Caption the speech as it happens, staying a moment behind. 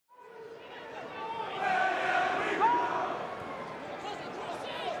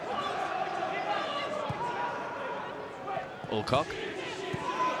Alcock.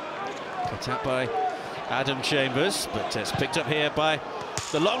 Cut out by Adam Chambers, but it's picked up here by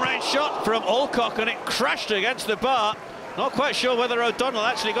the long-range shot from Alcock, and it crashed against the bar. Not quite sure whether O'Donnell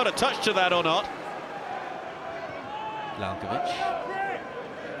actually got a touch to that or not. Lalkovic.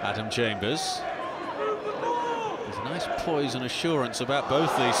 Adam Chambers. There's a nice poise and assurance about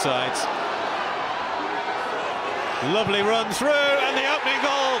both these sides. Lovely run through, and the opening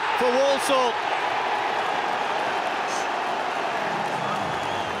goal for Walsall.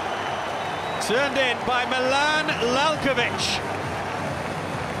 Turned in by Milan Lalkovic.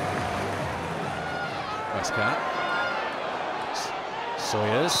 Westcott.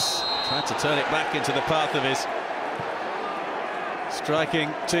 Sawyers tried to turn it back into the path of his striking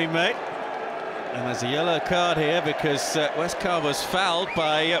teammate. And there's a yellow card here because Westcott was fouled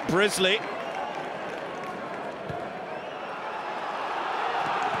by Brisley.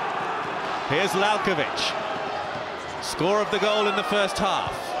 Here's Lalkovic. Score of the goal in the first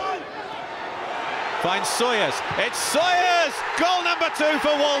half. Finds Sawyers. It's Sawyers! Goal number 2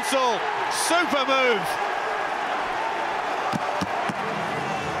 for Walsall. Super move.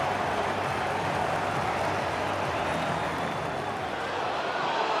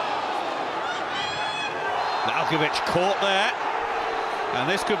 Lalkovic caught there. And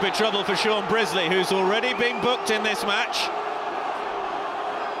this could be trouble for Sean Brisley, who's already been booked in this match.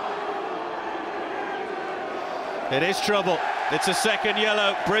 It is trouble. It's a second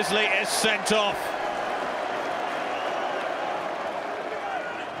yellow. Brisley is sent off.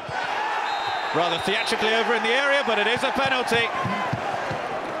 Rather theatrically over in the area, but it is a penalty.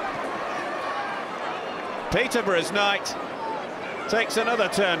 Peterborough's night takes another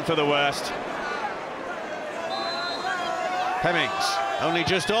turn for the worst. Hemmings, only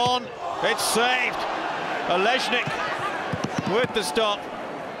just on. It's saved. Olejnik with the stop.